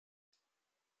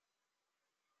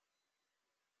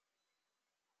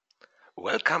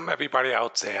Welcome everybody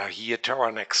out there here to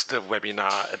our next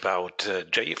webinar about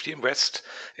JFD Invest,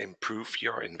 improve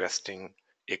your investing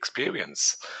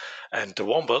experience. And a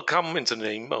warm welcome in the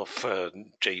name of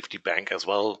JFD Bank as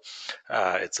well.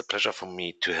 It's a pleasure for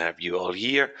me to have you all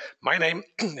here. My name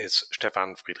is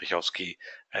Stefan Friedrichowski,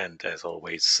 and as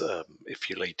always, if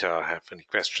you later have any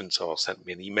questions or send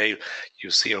me an email,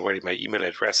 you see already my email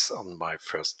address on my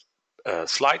first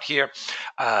slide here,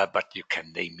 but you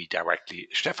can name me directly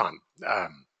Stefan.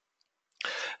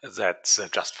 That's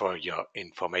just for your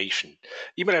information.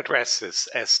 Email address is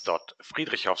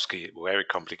s.friedrichowski, very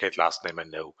complicated last name I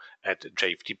know, at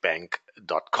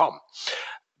jfdbank.com.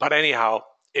 But anyhow,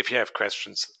 if you have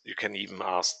questions, you can even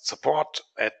ask support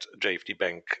at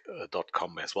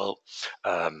jfdbank.com as well,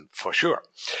 for sure.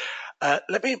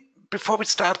 Before we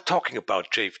start talking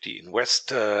about JFD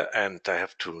Invest, and I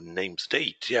have to name the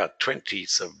date,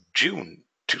 20th of June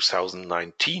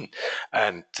 2019,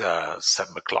 and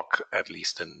 7 o'clock, at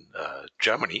least in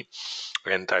Germany.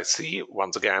 And I see,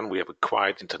 once again, we have a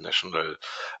quite international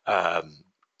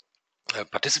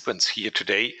participants here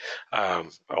today,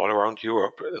 all around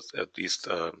Europe, at least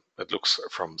it looks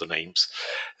from the names.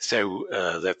 So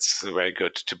that's very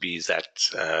good to be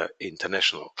that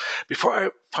international. Before I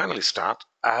finally start,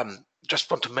 just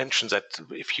want to mention that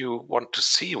if you want to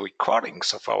see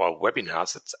recordings of our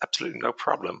webinars, it's absolutely no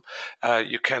problem.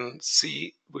 You can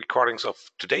see recordings of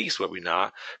today's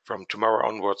webinar from tomorrow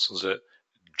onwards on the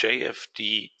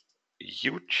JFD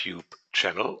YouTube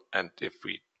channel. And if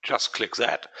we just click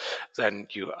that, then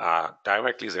you are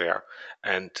directly there,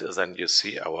 and then you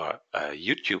see our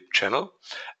YouTube channel.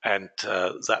 And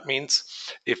that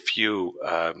means if you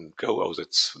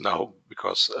that's now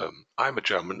because I'm a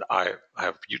German, I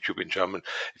have YouTube in German.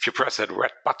 If you press that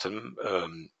red button,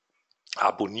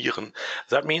 abonnieren,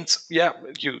 that means,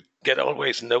 you get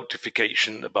always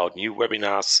notification about new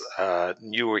webinars,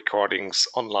 new recordings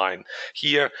online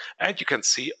here, and you can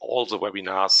see all the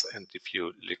webinars. And if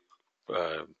you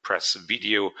press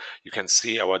video, you can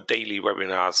see our daily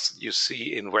webinars. You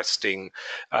see investing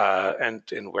and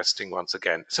investing once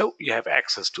again. So you have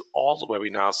access to all the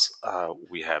webinars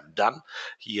we have done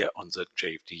here on the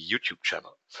JFD YouTube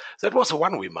channel. That was the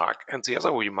one remark. And the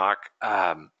other remark,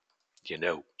 that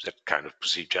kind of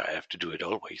procedure, I have to do it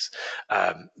always,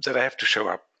 that I have to show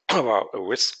up our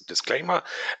risk disclaimer.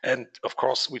 And of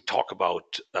course, we talk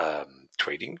about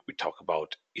trading, we talk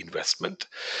about investment.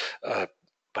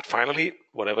 But finally,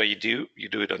 whatever you do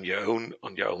it on your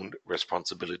own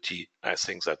responsibility. I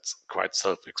think that's quite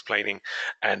self-explaining,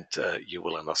 and you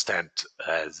will understand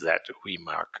that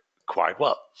remark quite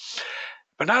well.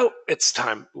 But now it's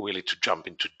time really to jump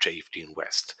into JFD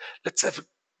Invest. Let's have a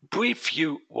brief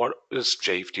view. What is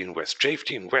JFD Invest?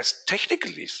 JFD Invest,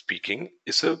 technically speaking,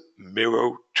 is a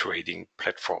Mirrow trading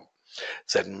platform.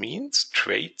 That means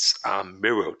trades are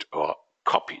mirrored or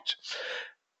copied.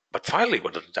 But finally,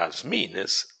 what it does mean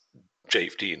is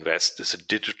JFD Invest is a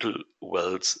digital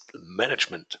wealth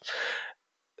management.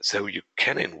 So you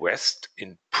can invest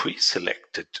in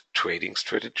pre-selected trading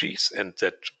strategies, and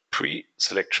that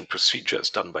pre-selection procedure is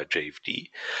done by JFD,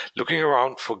 looking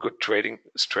around for good trading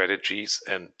strategies.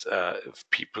 And if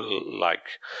people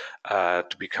like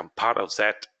to become part of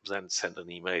that, then send an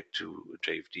email to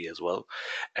JFD as well.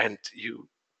 And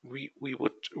we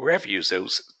would review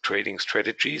those trading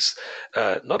strategies.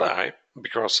 Not I,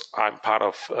 because I'm part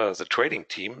of the trading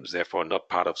team, therefore not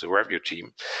part of the review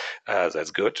team. That's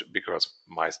good, because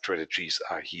my strategies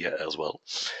are here as well.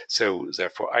 So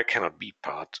therefore I cannot be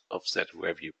part of that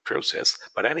review process.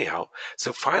 But anyhow,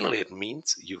 so finally it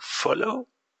means you follow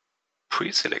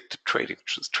pre-selected trading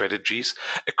strategies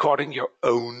according to your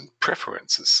own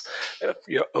preferences,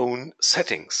 your own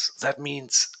settings. That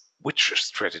means which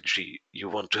strategy you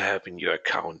want to have in your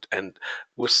account, and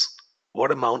with what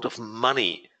amount of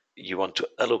money you want to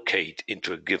allocate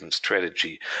into a given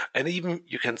strategy. And even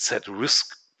you can set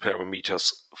risk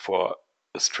parameters for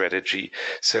a strategy,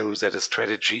 so that a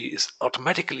strategy is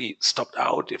automatically stopped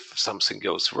out if something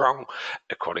goes wrong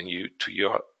according to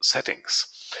your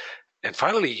settings. And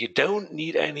finally, you don't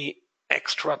need any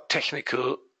extra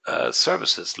technical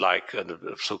services like a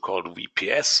so-called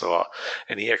VPS or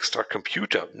any extra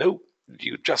computer. No,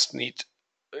 you just need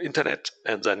internet,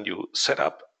 and then you set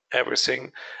up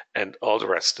everything, and all the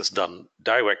rest is done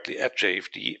directly at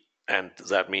JFD. And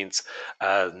that means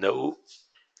no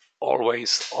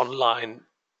always online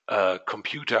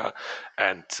computer,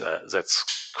 and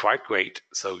that's quite great.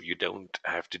 So you don't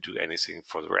have to do anything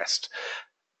for the rest.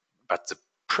 But the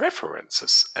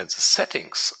preferences and the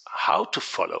settings, how to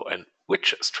follow and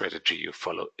which strategy you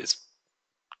follow, is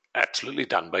absolutely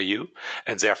done by you.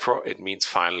 And therefore it means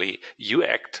finally you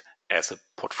act as a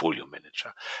portfolio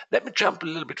manager. Let me jump a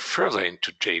little bit further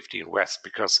into JFD Invest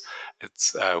because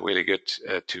it's really good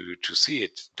to see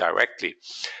it directly.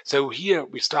 So here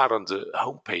we start on the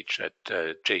homepage at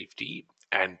JFD,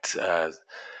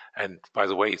 and by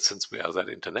the way, since we are that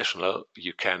international,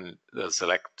 you can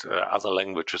select other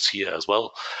languages here as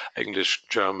well: English,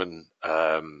 German,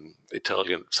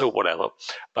 Italian, so whatever.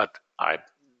 But I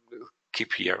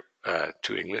keep here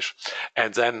to English.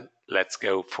 And then let's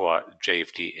go for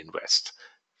JFD Invest.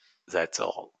 That's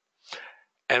all.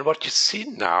 And what you see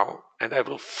now, and I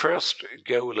will first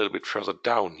go a little bit further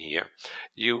down here,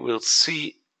 you will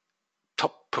see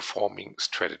top performing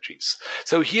strategies.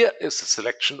 So here is a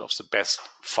selection of the best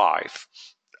 5,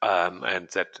 and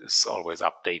that is always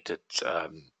updated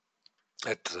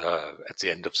at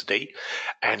the end of the day.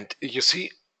 And you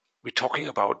see, we're talking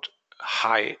about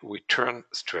high return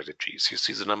strategies. You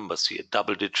see the numbers here,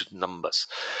 double-digit numbers,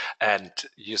 and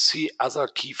you see other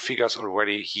key figures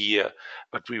already here.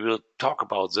 But we will talk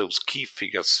about those key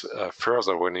figures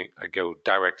further when I go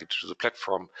directly to the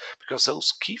platform, because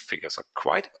those key figures are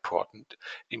quite important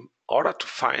in order to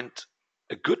find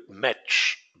a good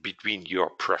match between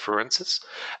your preferences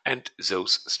and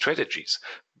those strategies.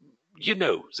 You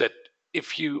know that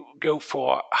if you go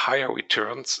for higher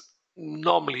returns,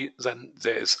 normally then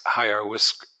there is higher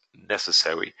risk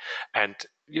necessary. And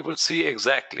you will see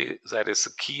exactly that is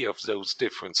the key of those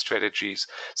different strategies.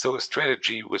 So a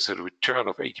strategy with a return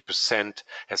of 80%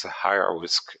 has a higher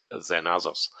risk than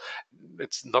others.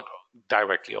 It's not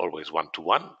directly always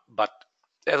one-to-one, but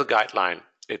as a guideline,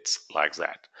 it's like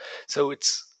that. So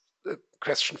it's a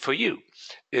question for you.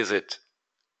 Is it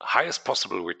highest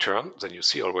possible return? Then you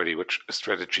see already which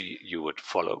strategy you would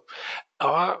follow.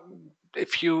 Or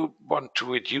if you want to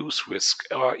reduce risk,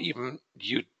 or even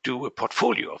you do a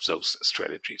portfolio of those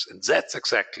strategies. And that's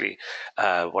exactly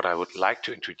what I would like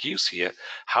to introduce here,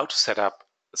 how to set up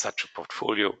such a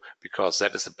portfolio, because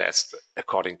that is the best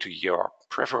according to your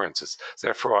preferences.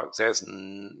 Therefore, there's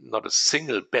not a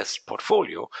single best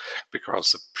portfolio,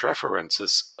 because the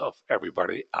preferences of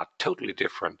everybody are totally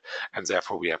different, and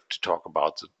therefore we have to talk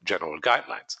about the general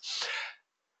guidelines.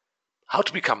 How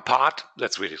to become part?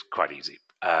 That's really quite easy.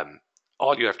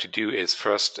 All you have to do is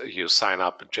first you sign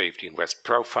up a JFD Invest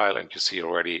profile, and you see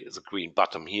already the green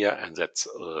button here, and that's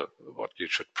what you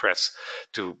should press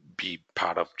to be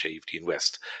part of JFD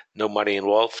Invest. No money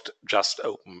involved, just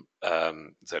open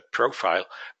that profile.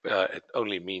 It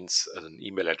only means an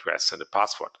email address and a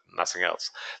password, nothing else.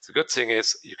 The good thing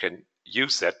is you can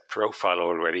use that profile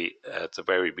already at the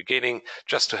very beginning,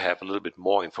 just to have a little bit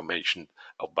more information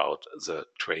about the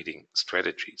trading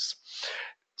strategies.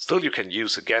 Still, you can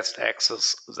use a guest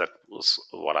access. That was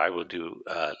what I will do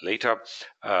later.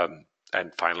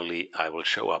 And finally, I will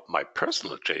show up my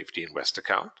personal JFD Invest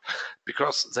account,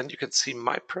 because then you can see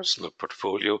my personal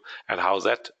portfolio and how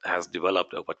that has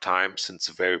developed over time since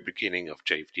the very beginning of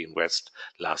JFD Invest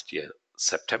last year,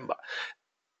 September.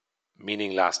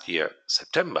 Meaning last year,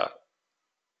 September,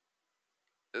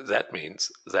 that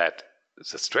means that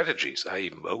the strategies are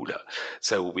even older.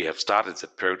 So we have started the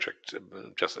project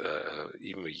just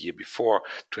even a year before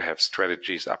to have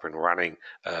strategies up and running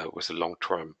with a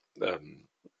long-term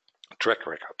track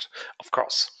record, of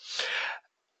course.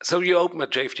 So you open a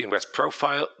JFD Invest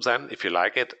profile. Then, if you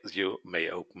like it, you may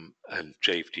open a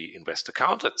JFD Invest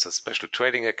account. That's a special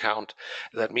trading account.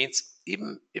 That means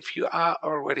even if you are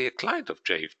already a client of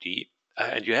JFD,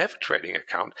 and you have a trading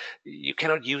account, you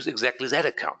cannot use exactly that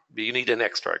account. You need an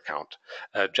extra account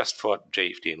just for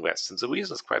JFD Invest. And the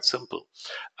reason is quite simple.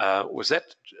 With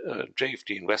that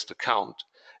JFD Invest account,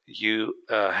 you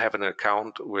have an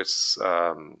account with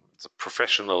the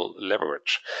professional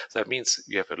leverage. That means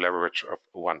you have a leverage of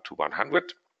 1 to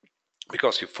 100,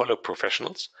 because you follow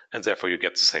professionals, and therefore you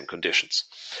get the same conditions.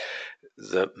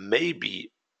 The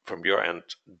maybe from your end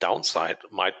downside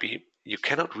might be you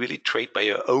cannot really trade by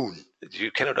your own.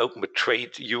 You cannot open a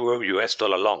trade euro, US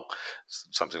dollar long,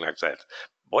 something like that.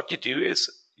 What you do is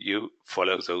you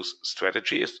follow those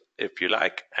strategies if you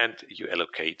like, and you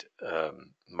allocate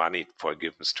money for a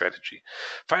given strategy.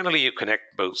 Finally, you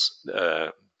connect both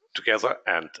together,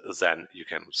 and then you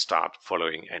can start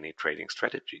following any trading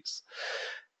strategies.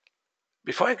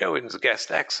 Before I go into the guest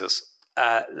access,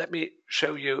 let me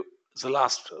show you the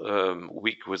last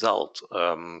week result.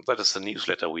 That is the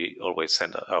newsletter we always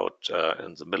send out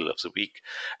in the middle of the week.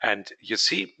 And you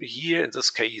see here in this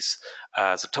case,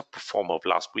 the top performer of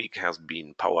last week has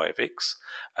been PowerFX,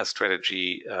 a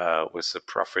strategy with a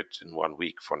profit in 1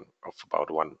 week of about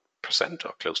 1%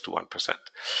 or close to 1%.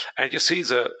 And you see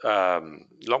the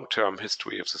long-term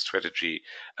history of the strategy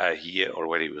here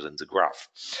already within the graph.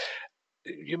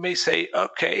 You may say,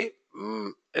 okay,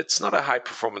 It's not a high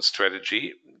performance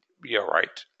strategy. You're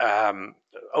right.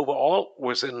 Overall,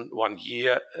 within 1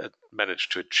 year, it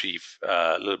managed to achieve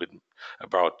a little bit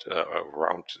about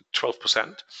around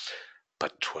 12%.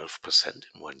 But 12%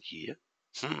 in 1 year?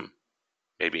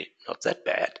 Maybe not that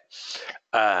bad.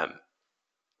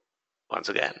 Once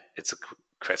again, it's a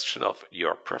question of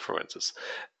your preferences.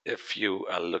 If you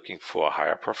are looking for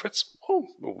higher profits,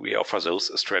 we offer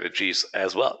those strategies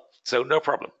as well. So no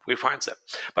problem, we find them.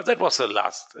 But that was the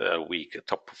last week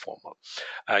top performer.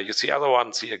 You see other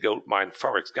ones here, Goldmine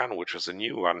Forex Gun, which is a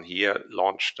new one here,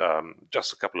 launched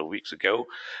just a couple of weeks ago.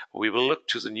 We will look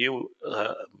to the new,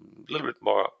 little bit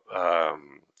more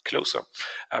closer,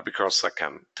 because I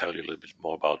can tell you a little bit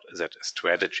more about that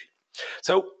strategy.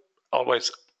 So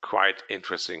always quite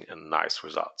interesting and nice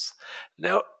results.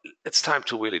 Now it's time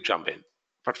to really jump in.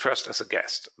 But first as a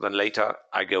guest, then later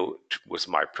I go with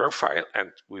my profile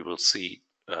and we will see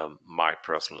my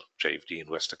personal JFD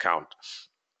Invest account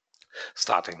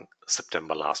starting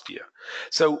September last year.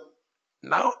 So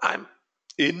now I'm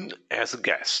in as a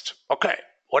guest. Okay,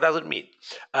 what does it mean?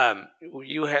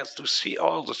 You have to see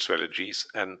all the strategies,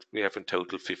 and we have in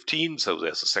total 15, so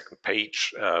there's a second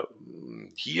page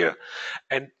here.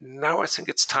 And now I think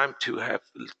it's time to have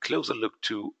a closer look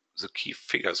to the key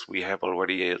figures we have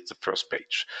already at the first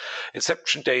page.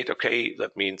 Inception date, okay,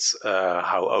 that means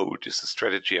how old is the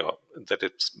strategy, or that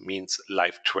it means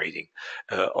live trading.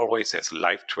 Always there's a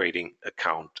live trading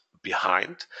account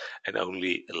behind, and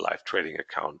only a live trading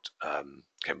account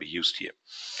can be used here.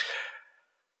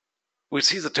 We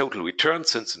see the total return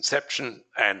since inception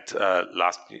and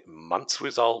last month's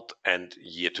result and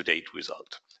year-to-date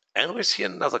result. And we see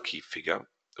another key figure,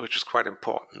 which is quite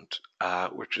important,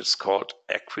 which is called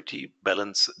equity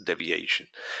balance deviation.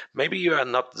 Maybe you are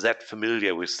not that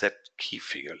familiar with that key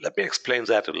figure. Let me explain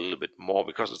that a little bit more,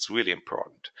 because it's really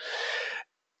important.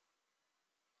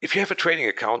 If you have a trading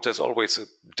account, there's always a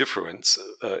difference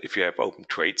if you have open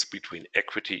trades between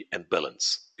equity and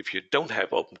balance. If you don't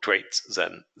have open trades,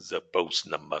 then both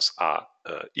numbers are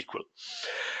equal.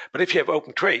 But if you have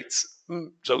open trades,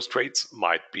 those trades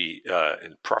might be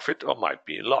in profit or might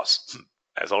be in loss,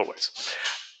 as always.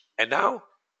 And now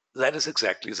that is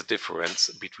exactly the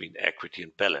difference between equity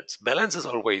and balance. Balance is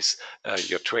always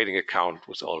your trading account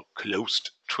with all closed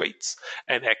trades,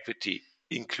 and equity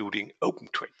including open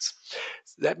trades.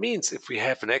 That means if we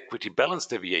have an equity balance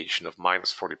deviation of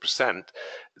minus 40%,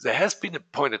 there has been a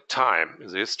point in time in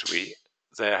the history,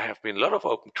 there have been a lot of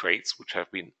open trades which have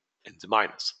been in the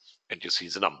minus, and you see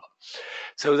the number.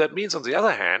 So that means, on the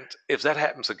other hand, if that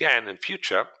happens again in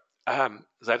future,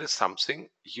 that is something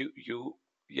you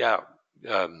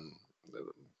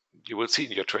will see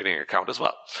in your trading account as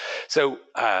well. So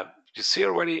you see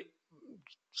already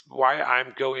why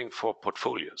I'm going for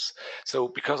portfolios. So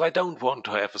because I don't want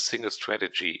to have a single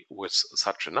strategy with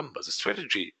such a number. The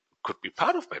strategy could be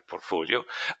part of my portfolio,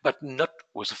 but not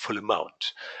with a full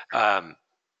amount.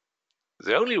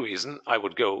 The only reason I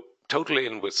would go totally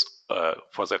in with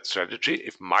for that strategy,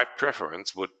 if my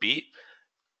preference would be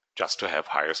just to have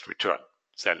highest return.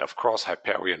 Then, of course,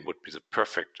 Hyperion would be the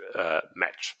perfect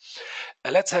match.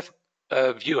 Let's have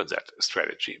a view on that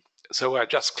strategy. So I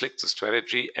just clicked the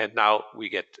strategy, and now we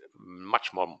get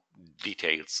much more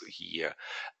details here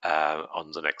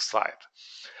on the next slide.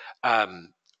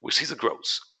 We see the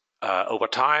growth over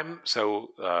time.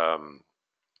 So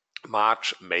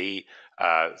March, May,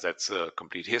 that's a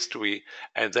complete history,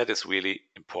 and that is really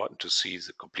important to see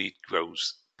the complete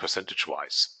growth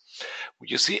percentage-wise.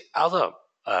 You see other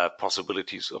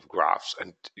possibilities of graphs,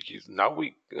 and now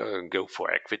we go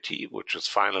for equity, which is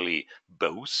finally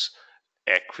both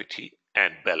equity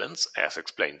and balance, as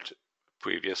explained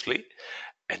previously.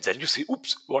 And then you see,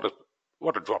 oops, what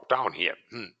a drop down here.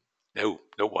 No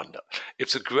wonder.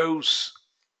 If the growth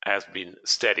has been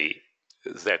steady,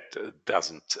 that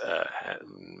doesn't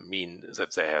mean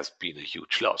that there has been a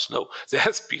huge loss. No, there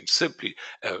has been simply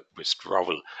a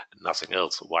withdrawal, nothing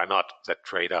else. Why not? That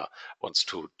trader wants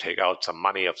to take out some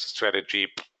money of the strategy.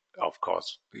 Of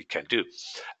course, he can do.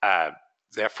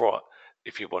 Therefore,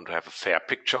 if you want to have a fair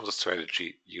picture of the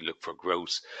strategy, you look for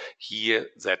growth. Here,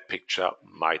 that picture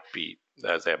might be,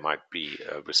 there might be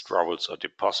withdrawals or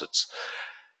deposits.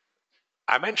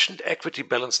 I mentioned equity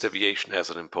balance deviation as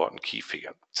an important key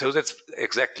figure. So that's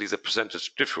exactly the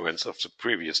percentage difference of the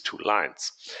previous two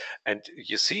lines. And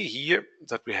you see here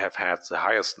that we have had the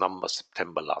highest number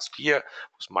September last year,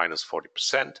 was minus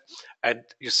 40%. And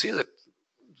you see that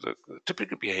the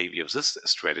typical behavior of this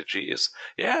strategy is,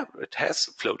 it has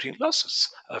floating losses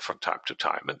from time to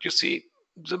time. And you see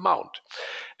the amount.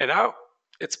 And now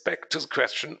it's back to the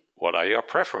question, what are your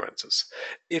preferences?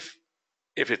 If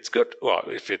if it's good, well,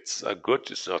 if it's good,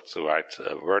 is not the right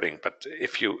wording, but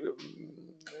if you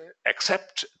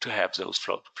accept to have those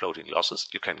floating losses,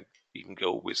 you can even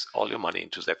go with all your money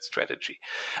into that strategy.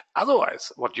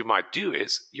 Otherwise, what you might do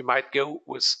is you might go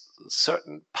with a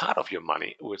certain part of your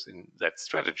money within that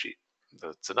strategy.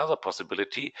 That's another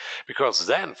possibility, because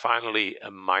then finally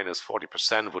a minus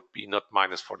 40% would be not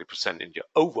minus 40% in your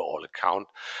overall account,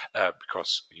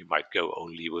 because you might go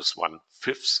only with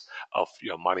 1/5 of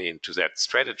your money into that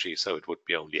strategy, so it would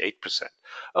be only 8%.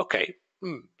 Okay,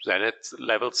 then it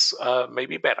levels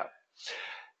maybe better.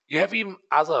 You have even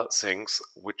other things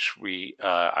which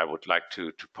I would like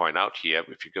to point out here.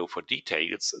 If you go for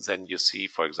details, then you see,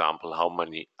 for example, how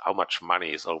much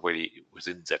money is already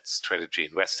within that strategy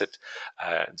invested.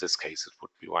 In this case, it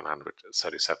would be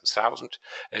 137,000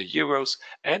 euros.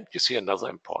 And you see another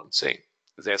important thing.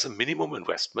 There's a minimum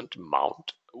investment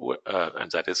amount,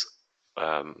 and that is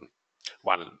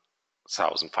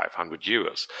 1,500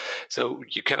 euros. So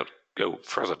you cannot go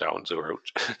further down the road.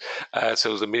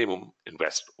 So the minimum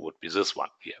invest would be this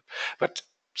one here. But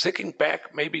thinking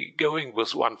back, maybe going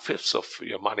with 1/5 of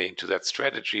your money into that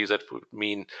strategy, that would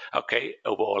mean, okay,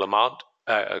 overall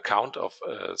account of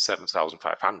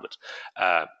 7,500.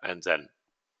 And then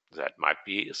that might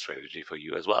be a strategy for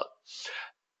you as well.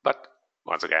 But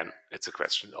once again, it's a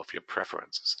question of your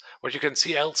preferences. What you can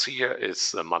see else here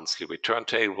is the monthly return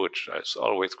table, which is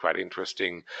always quite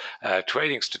interesting,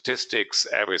 trading statistics,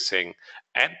 everything,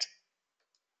 and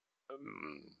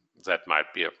that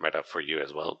might be of matter for you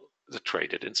as well, the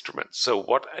traded instruments. So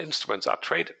what instruments are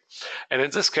traded? And in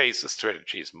this case, the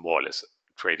strategy is more or less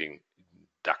trading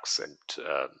DAX and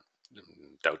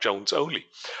Dow Jones only.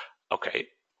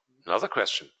 Okay, another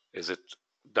question,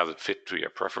 does it fit to your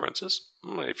preferences?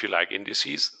 If you like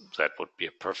indices, that would be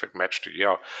a perfect match to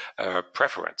your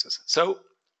preferences. So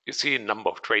you see a number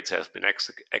of trades has been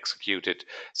executed,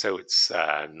 so it's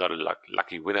not a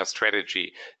lucky winner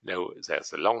strategy. No,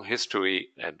 there's a long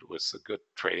history and with good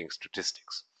trading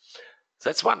statistics.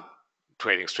 That's one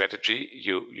trading strategy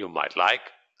you might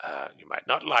like, you might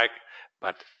not like,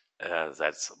 but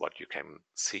that's what you can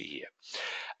see here.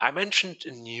 I mentioned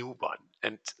a new one,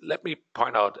 and let me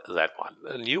point out that one.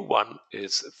 A new one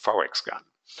is Forex Gun.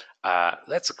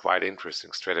 That's a quite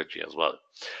interesting strategy as well.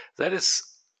 That is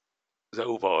the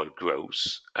overall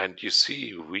growth, and you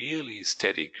see really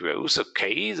steady growth.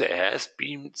 Okay, there has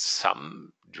been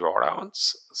some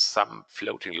drawdowns, some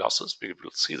floating losses. We will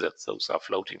see that those are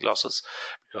floating losses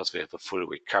because we have a full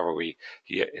recovery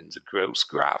here in the growth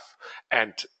graph,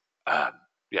 and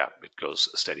yeah, it goes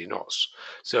steady north.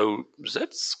 So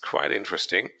that's quite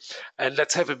interesting. And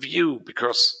let's have a view,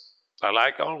 because I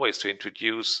like always to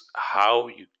introduce how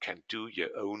you can do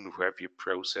your own review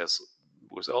process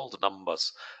with all the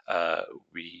numbers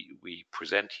we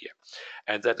present here.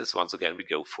 And that is, once again, we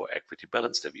go for equity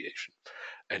balance deviation.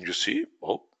 And you see,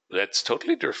 oh, that's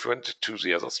totally different to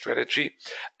the other strategy.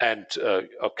 And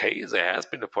okay, there has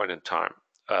been a point in time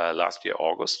last year,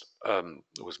 August,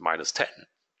 was minus 10.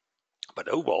 But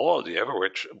overall, the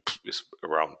average is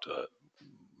around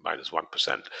minus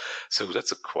 1%. So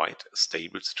that's a quite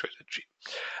stable strategy.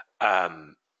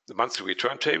 The monthly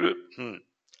return table,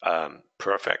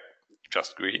 perfect,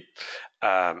 just green.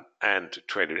 And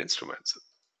traded instruments.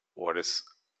 What is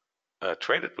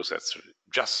traded with that?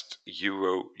 Just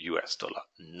euro, US dollar,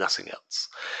 nothing else.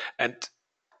 And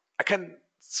I can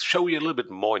show you a little bit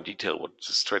more in detail what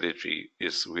the strategy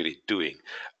is really doing.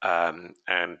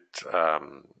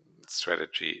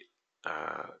 Strategy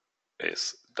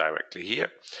is directly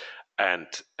here. And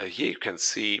here you can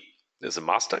see there's a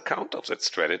master account of that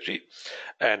strategy.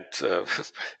 And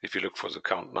if you look for the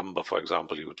account number, for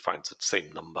example, you would find the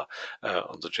same number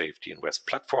on the JFD Invest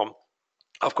platform.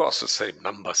 Of course, the same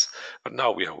numbers, but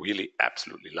now we are really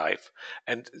absolutely live.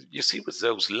 And you see with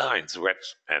those lines, red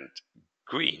and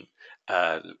green,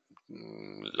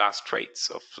 last trades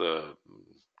of the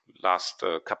last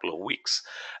couple of weeks.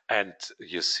 And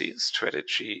you see the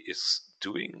strategy is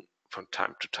doing from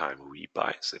time to time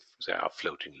rebuys if there are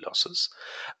floating losses,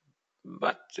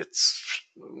 but it's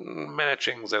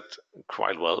managing that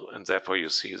quite well, and therefore you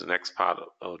see the next part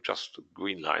of just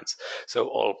green lines. So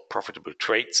all profitable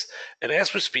trades. And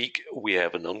as we speak, we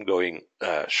have an ongoing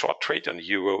short trade on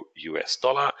euro US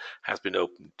dollar, has been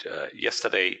opened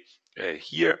yesterday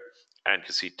here, and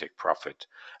you see take profit.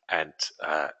 And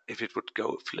if it would go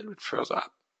a little bit further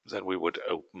up, then we would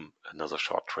open another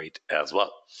short trade as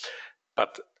well.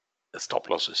 But a stop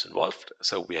loss is involved,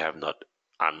 so we have not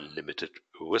unlimited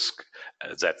risk.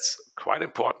 That's quite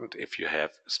important if you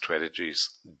have strategies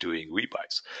doing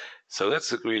rebuys. So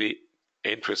that's a really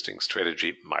interesting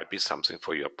strategy might be something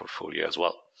for your portfolio as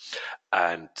well.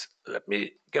 And let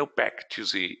me go back to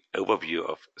the overview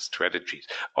of strategies.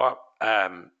 Or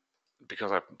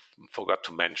because I forgot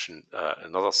to mention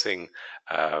another thing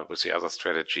with the other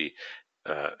strategy,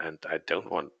 and I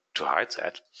don't want to hide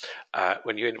that.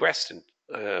 When you invest in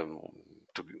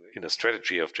a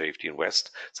strategy of JFD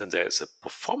Invest, then there is a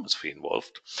performance fee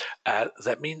involved.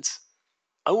 That means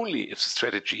only if the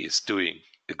strategy is doing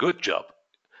a good job,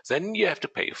 then you have to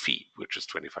pay a fee, which is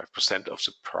 25% of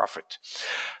the profit.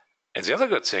 And the other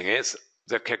good thing is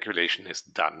the calculation is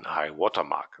done high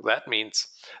watermark. That means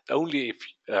only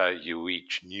if you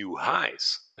reach new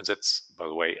highs, and that's, by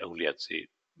the way, only at the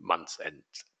month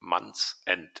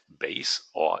end base,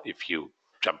 or if you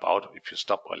jump out, if you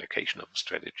stop allocation of a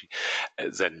strategy,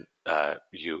 then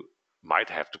you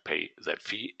might have to pay that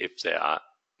fee if there are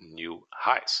new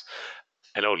highs,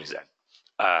 and only then.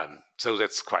 So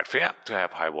that's quite fair to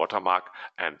have high watermark,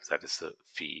 and that is the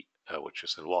fee which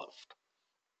is involved.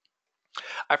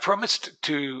 I promised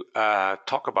to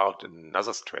talk about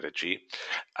another strategy,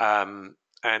 and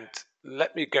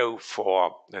let me go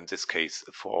for, in this case,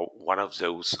 for one of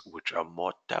those which are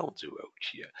more down the road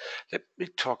here. Let me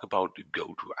talk about the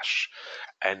gold rush,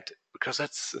 and because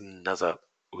that's another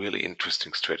really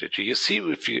interesting strategy. You see,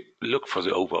 if you look for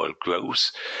the overall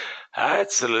growth,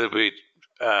 it's a little bit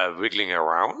wiggling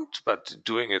around, but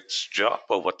doing its job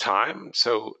over time.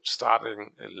 So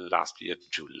starting last year,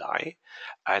 July,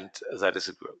 and that is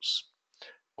a growth.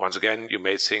 Once again, you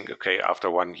may think, okay, after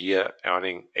 1 year,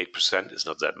 earning 8% is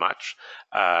not that much.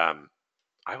 I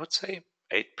would say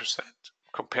 8%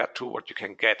 compared to what you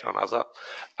can get on other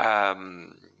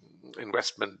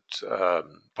investment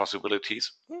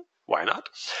possibilities. Why not?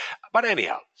 But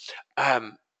anyhow,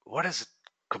 what is the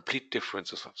complete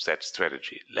differences of that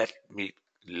strategy? Let me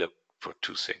look for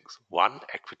two things. One,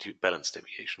 equity balance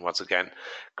deviation. Once again,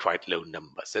 quite low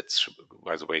numbers. That's,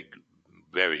 by the way,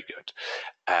 very good.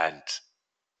 And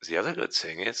the other good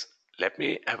thing is, let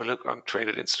me have a look on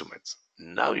traded instruments.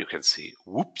 Now you can see,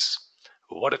 whoops,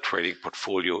 what a trading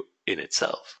portfolio in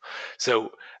itself.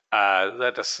 So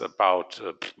that is about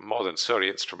more than 30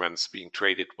 instruments being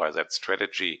traded by that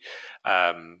strategy.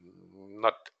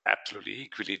 Not absolutely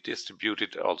equally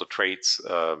distributed, all the trades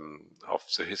of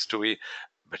the history,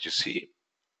 but you see,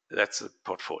 that's a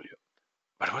portfolio.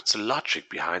 But what's the logic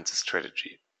behind the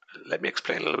strategy? Let me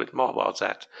explain a little bit more about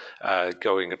that,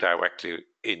 going directly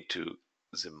into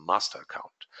the master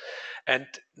account. And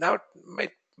now it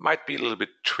might be a little bit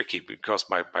tricky because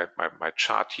my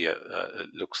chart here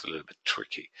looks a little bit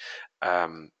tricky.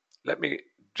 Let me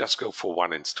just go for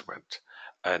one instrument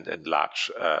and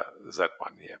enlarge that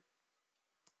one here.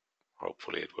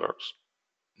 Hopefully it works.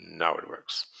 Now it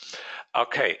works.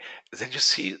 Okay, then you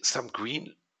see some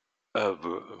green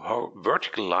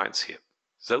vertical lines here.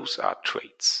 Those are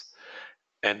trades.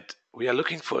 And we are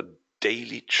looking for a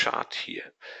daily chart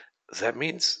here. That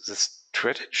means the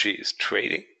strategy is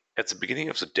trading. At the beginning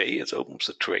of the day, it opens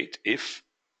the trade if,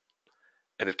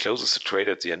 and it closes the trade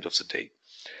at the end of the day.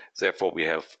 Therefore, we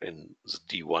have in the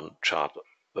D1 chart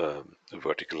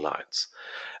vertical lines.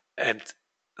 And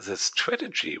the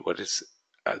strategy, what is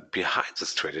behind the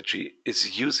strategy,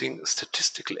 is using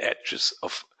statistical edges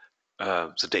of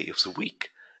the day of the week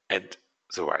and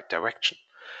the right direction.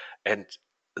 And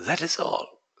that is all.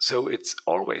 So it's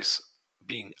always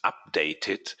being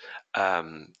updated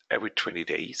every 20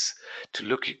 days to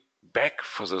look back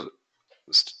for the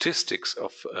statistics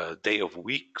of day of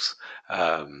weeks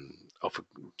of a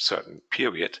certain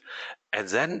period, and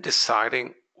then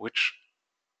deciding which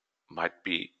might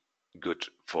be good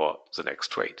for the next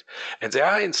trade. And there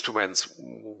are instruments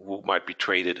who might be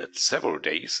traded at several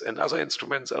days and other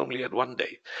instruments only at 1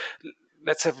 day.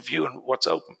 Let's have a view on what's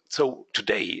open. So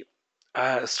today,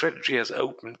 strategy has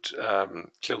opened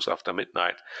close after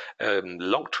midnight,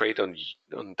 long trade on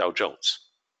Dow Jones.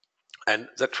 And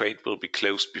that trade will be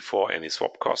closed before any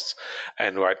swap costs.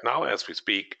 And right now, as we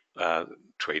speak,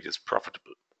 trade is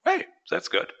profitable. Hey, that's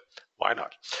good. Why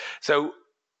not? So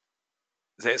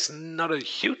there's not a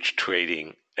huge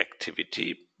trading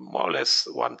activity, more or less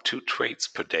 1-2 trades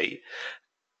per day,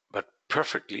 but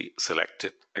perfectly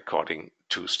selected according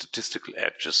to statistical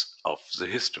edges of the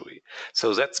history.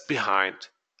 So that's behind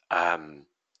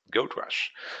Gold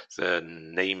Rush. The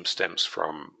name stems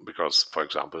from, because, for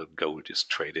example, gold is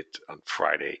traded on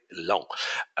Friday long,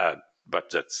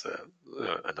 but that's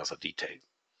another detail.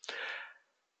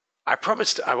 I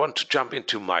promised I want to jump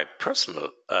into my personal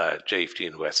JFD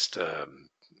Invest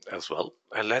as well,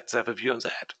 and let's have a view on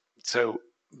that. So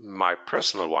my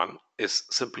personal one is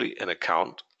simply an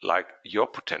account like your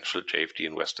potential JFD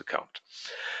Invest account.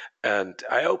 And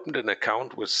I opened an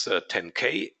account with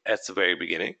 10K at the very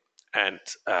beginning. And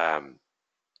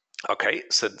okay,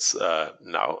 since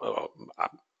now,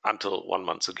 until 1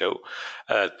 month ago,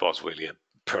 it was really a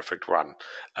perfect run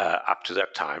up to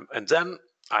that time. And then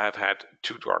I have had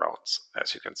two drawdowns,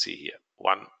 as you can see here.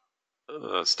 One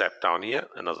step down here,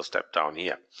 another step down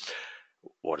here.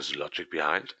 What is the logic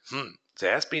behind?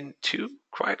 There has been two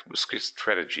quite risky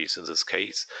strategies in this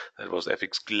case. That was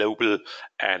FX Global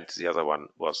and the other one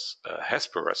was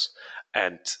Hesperus.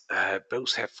 And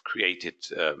both have created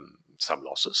some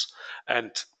losses.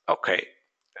 And okay,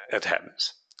 it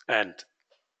happens. And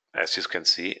as you can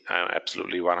see, I'm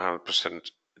absolutely 100%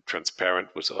 transparent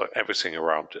with everything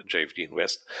around JFD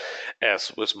Invest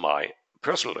as with my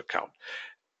personal account.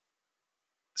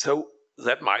 So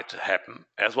that might happen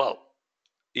as well,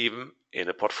 even in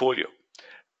a portfolio.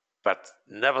 But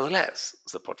nevertheless,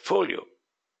 the portfolio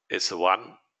is the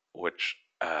one which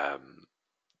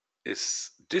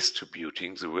is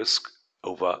distributing the risk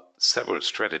over several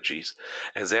strategies,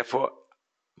 and therefore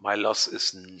my loss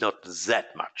is not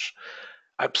that much.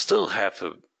 I still have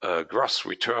a gross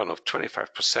return of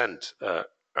 25%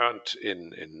 earned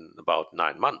in about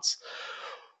 9 months.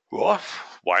 Well,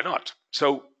 why not?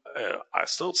 So I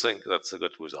still think that's a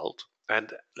good result.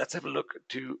 And let's have a look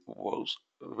to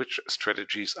which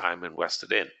strategies I'm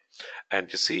invested in.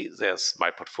 And you see, there's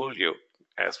my portfolio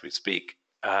as we speak.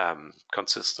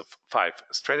 Consists of 5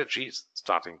 strategies,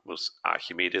 starting with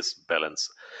Archimedes, Balance,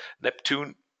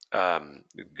 Neptune,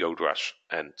 Gold Rush,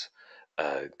 and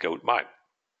Gold Mine.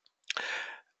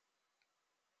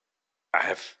 I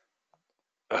have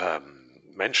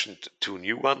mentioned 2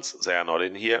 new ones. They are not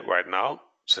in here right now.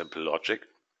 Simple logic.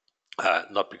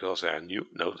 Not because they are new.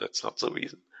 No, that's not the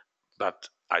reason. But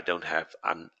I don't have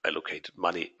unallocated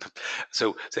money,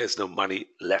 so there's no money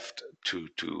left to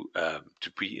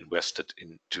be invested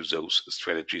into those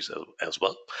strategies as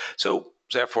well. So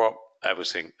therefore,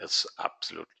 everything is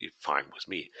absolutely fine with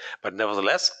me. But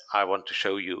nevertheless, I want to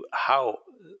show you how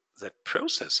that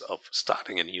process of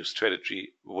starting a new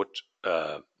strategy would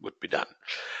be done,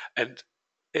 and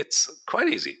it's quite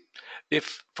easy.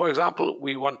 If, for example,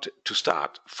 we want to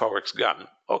start Forex Gun,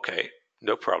 okay,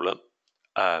 no problem.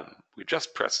 We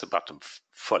just press the button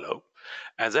follow,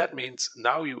 and that means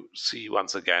now you see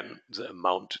once again the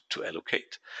amount to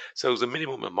allocate. So the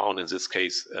minimum amount in this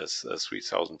case is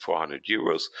 3,400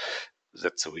 euros.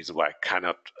 That's the reason why I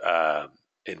cannot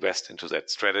invest into that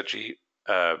strategy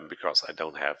because I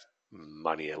don't have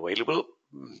money available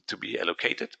to be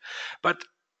allocated. But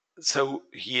so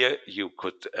here you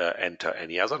could enter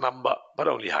any other number, but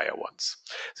only higher ones.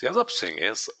 The other thing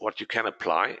is what you can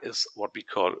apply is what we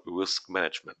call risk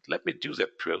management. Let me do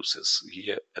that process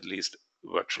here, at least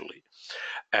virtually.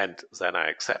 And then I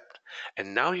accept.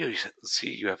 And now you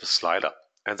see you have a slider.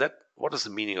 And that, what is the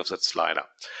meaning of that slider?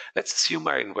 Let's assume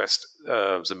I invest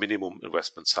the minimum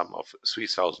investment sum of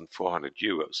 3,400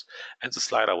 euros, and the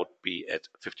slider would be at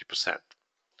 50%.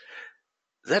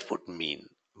 That would mean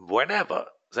whenever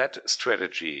that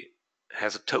strategy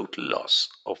has a total loss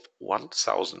of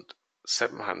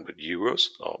 1,700 euros,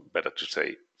 or better to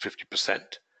say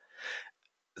 50%,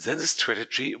 then the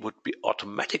strategy would be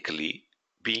automatically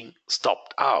being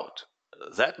stopped out.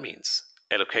 That means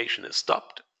allocation is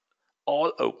stopped,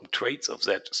 all open trades of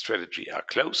that strategy are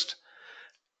closed,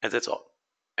 and that's all.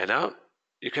 And now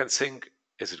you can think,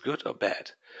 is it good or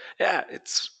bad? Yeah,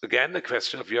 it's again a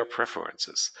question of your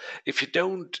preferences. If you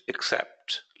don't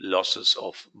accept losses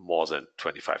of more than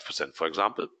 25%, for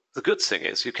example, the good thing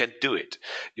is you can do it.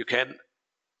 You can,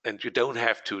 and you don't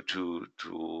have to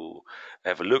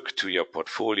have a look to your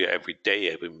portfolio every day,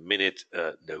 every minute.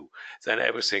 No, then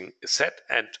everything is set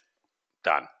and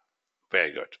done.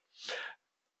 Very good.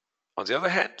 On the other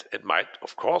hand, it might,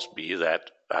 of course, be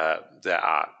that there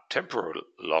are temporal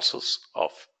losses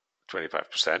of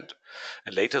 25%,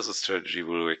 and later the strategy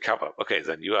will recover. Okay,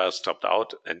 then you are stopped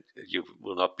out and you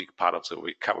will not be part of the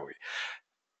recovery.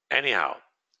 Anyhow,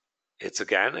 it's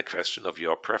again a question of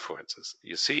your preferences.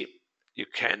 You see, you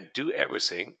can do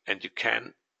everything, and you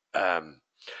can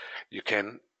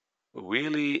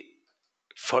really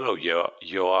follow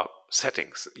your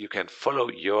settings. You can follow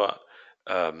your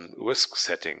risk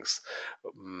settings,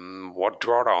 what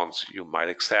drawdowns you might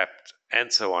accept, and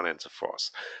so on and so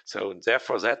forth. So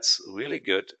therefore, that's really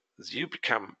good. You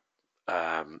become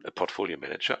a portfolio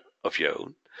manager of your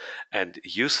own, and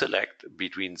you select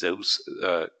between those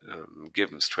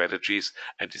given strategies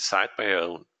and decide by your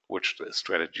own which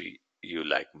strategy you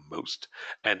like most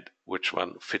and which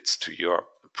one fits to your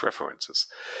preferences.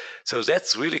 So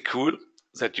that's really cool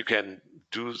that you can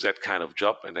do that kind of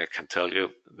job, and I can tell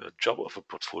you the job of a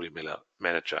portfolio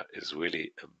manager is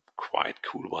really quite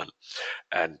cool one.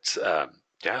 And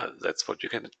yeah, that's what you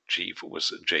can achieve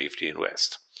with JFD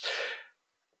Invest.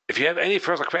 If you have any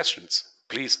further questions,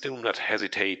 please do not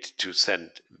hesitate to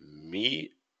send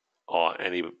me or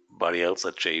anybody else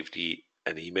at JFD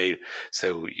an email.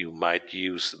 So you might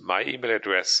use my email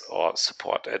address or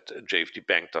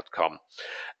support@jfdbank.com.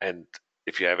 And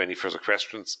if you have any further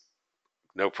questions,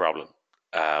 no problem.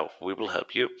 We will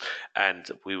help you and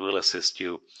we will assist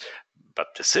you.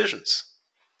 But decisions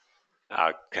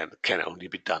can only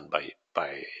be done by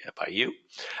you,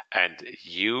 and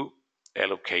you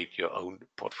allocate your own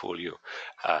portfolio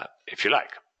if you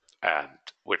like, and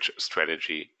which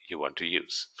strategy you want to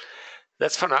use.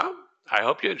 That's for now. I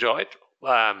hope you enjoyed.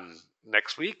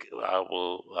 Next week, I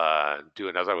will do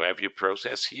another review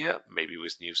process here, maybe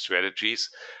with new strategies,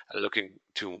 looking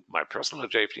to my personal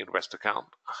JFD Invest account,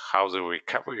 how the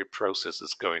recovery process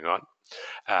is going on.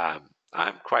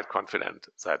 I'm quite confident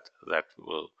that that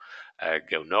will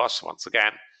go north once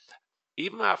again,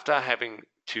 even after having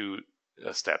two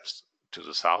steps to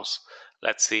the south.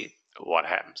 Let's see what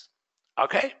happens.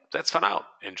 Okay, that's for now.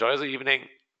 Enjoy the evening.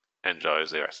 Enjoy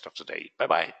the rest of the day. Bye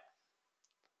bye.